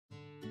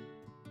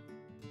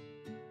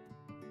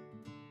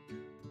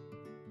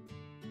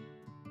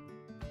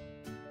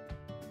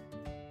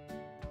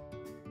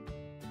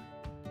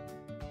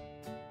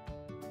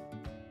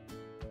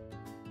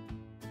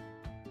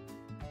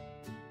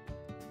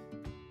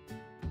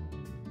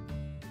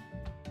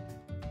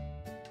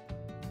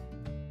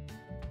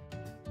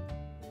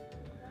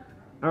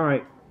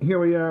Alright, here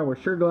we are with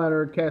sugar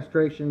glider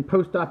castration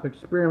post-op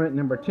experiment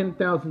number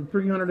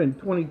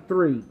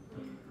 10,323.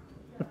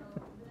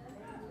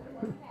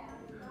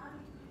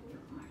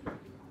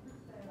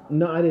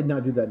 No, I did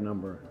not do that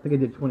number. I think I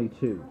did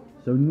 22.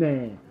 So,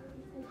 nah.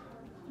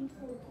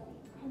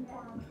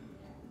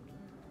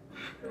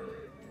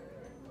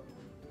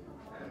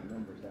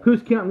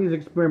 Who's counting these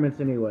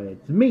experiments anyway?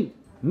 It's me.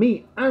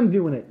 Me. I'm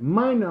doing it.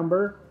 My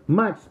number,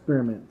 my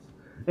experiments.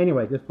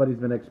 Anyway, this buddy's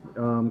been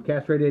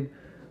castrated.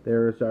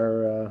 There's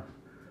our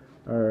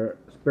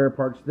spare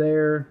parts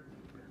there.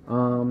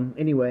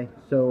 Anyway,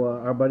 so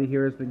our buddy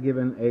here has been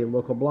given a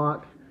local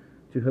block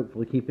to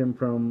hopefully keep him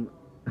from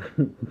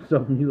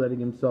self-mutilating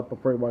himself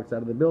before he walks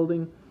out of the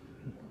building.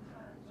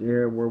 So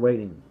here we're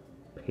waiting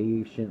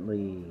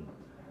patiently.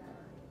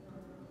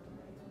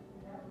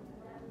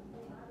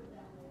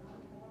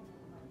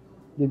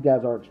 These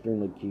guys are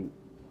extremely cute.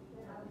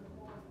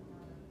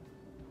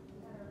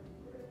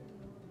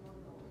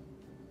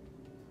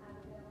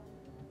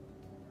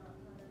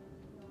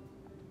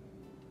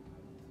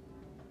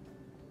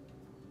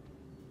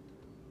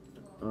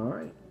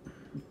 Alright.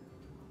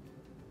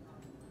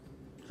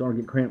 So I'll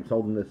get cramps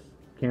holding this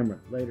camera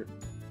later.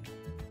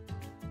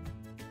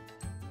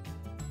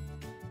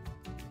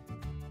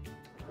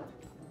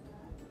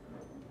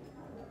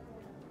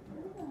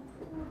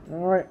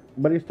 Alright,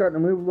 but he's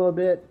starting to move a little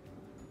bit.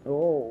 Oh,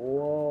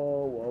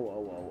 whoa, whoa, whoa,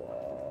 whoa,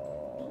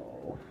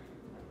 whoa.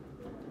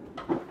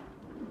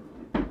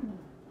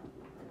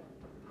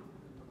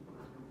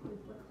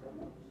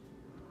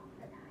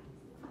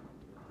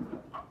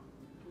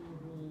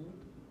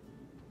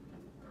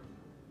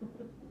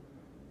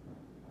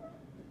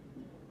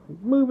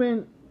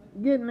 Moving,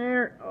 getting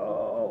there.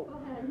 Oh. Go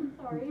ahead, I'm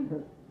sorry.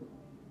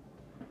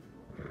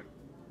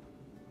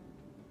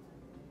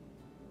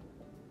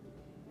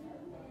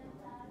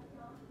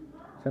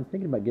 So I'm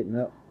thinking about getting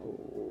up. Can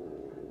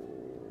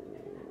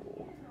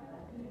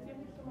you give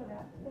me some of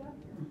that stuff?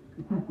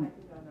 I might be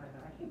on that.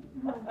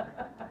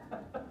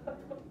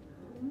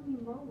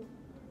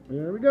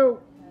 There we go.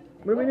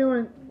 What are we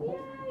doing?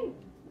 Yay!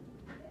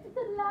 It's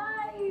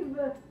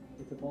alive!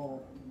 It's a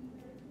ball.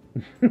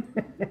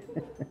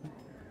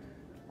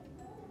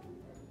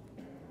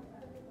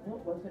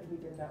 What was it he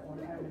did that one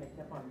time and it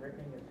kept on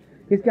ripping his...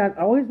 He's got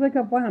always wake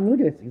up biting.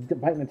 Look at this. He's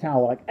biting the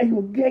towel like, I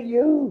will get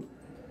you.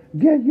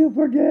 Get you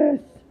for this.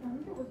 I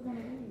think it was one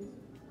of these.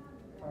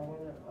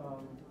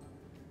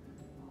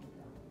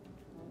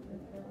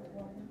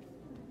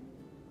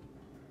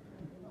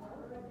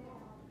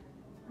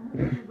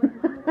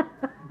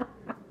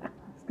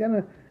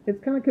 It's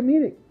kind of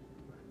comedic,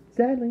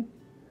 sadly.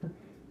 But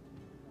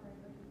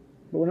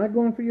we're not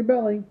going for your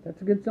belly.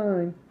 That's a good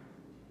sign.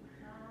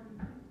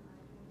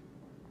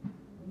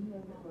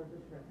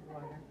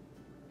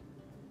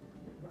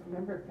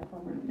 Remember it kept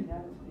on ripping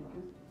out his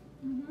stitches?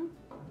 Mm-hmm. It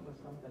was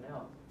something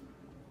else.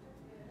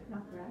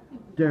 Not grassy.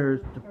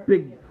 There's the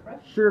big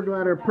sugar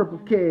glider purple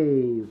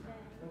cave.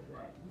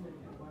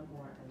 One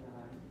more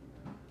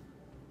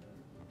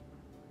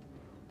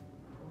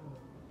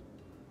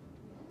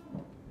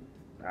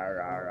and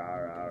Arr, arr,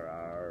 arr, arr,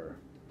 arr.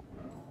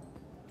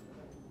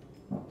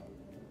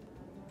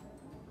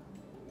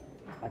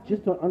 I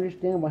just don't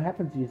understand what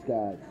happens to these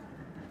guys.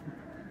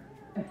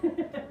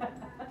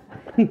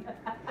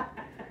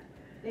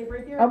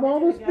 Of all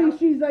the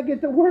species I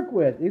get to work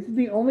with, this is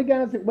the only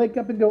guys that wake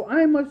up and go,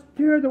 I must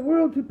tear the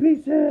world to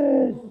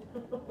pieces.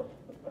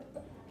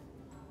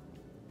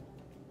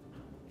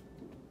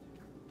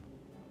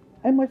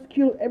 I must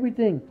kill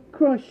everything.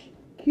 Crush,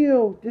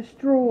 kill,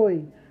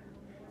 destroy.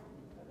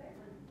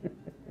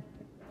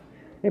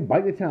 Hey,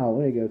 bite the towel.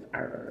 There he goes.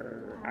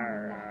 Arr,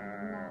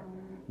 arr.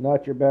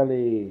 Not your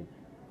belly.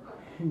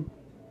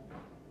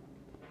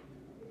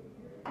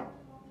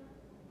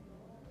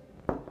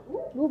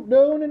 Oop,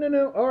 no, no, no,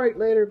 no. All right,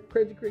 later,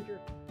 crazy creature.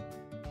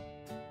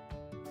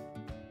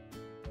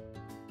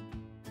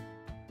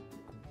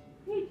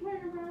 Hey,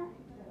 turn around.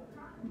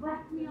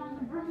 Whack me on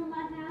the brim of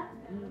my hat.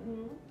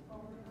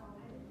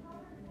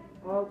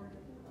 Oh,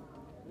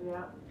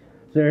 yeah.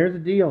 So here's the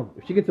deal.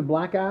 If she gets a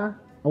black eye,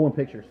 I want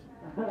pictures.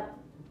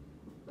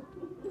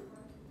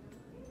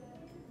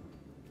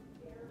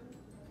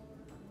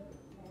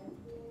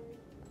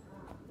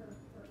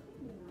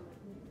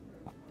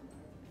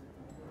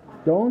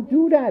 Don't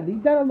do that.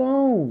 Leave that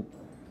alone.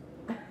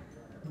 I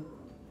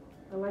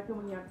like it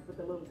when you have to put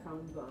the little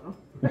cones on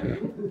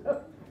them.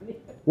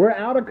 We're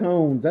out of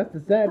cones. That's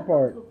the sad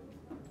part.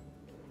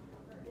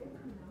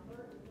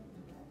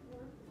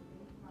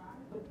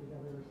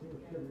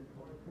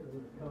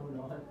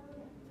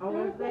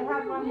 Oh, they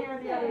had one here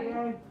the other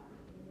day.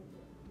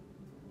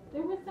 They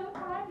were so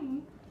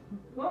tiny.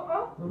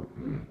 Oh.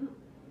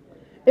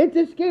 It's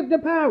escaped the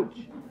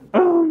pouch.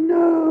 Oh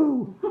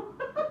no.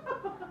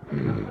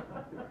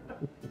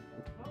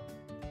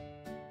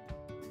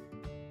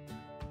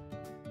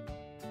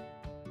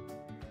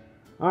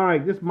 All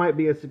right, this might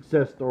be a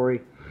success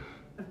story.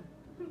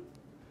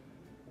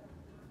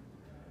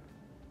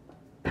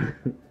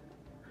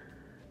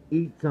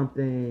 Eat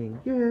something.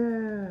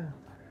 Yeah.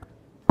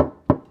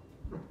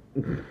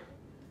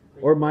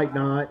 Or might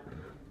not.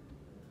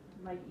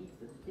 Might eat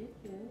the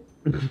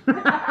stitches.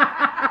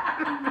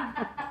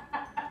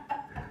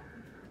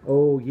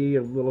 Oh, ye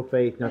of little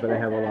faith, not that I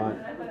have a lot.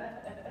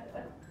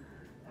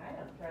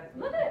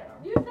 Look at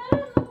you said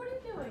it. Look what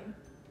he's doing.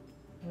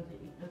 Does it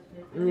eat the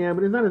stitches? Yeah,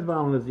 but it's not as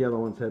violent as the other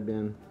ones have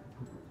been.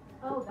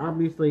 Oh, that,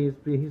 Obviously,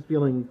 he's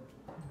feeling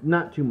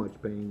not too much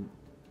pain.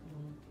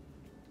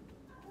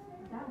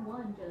 that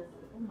one just.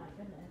 Oh my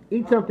goodness.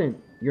 Eat something.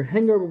 Your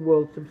hangover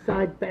will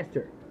subside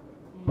faster.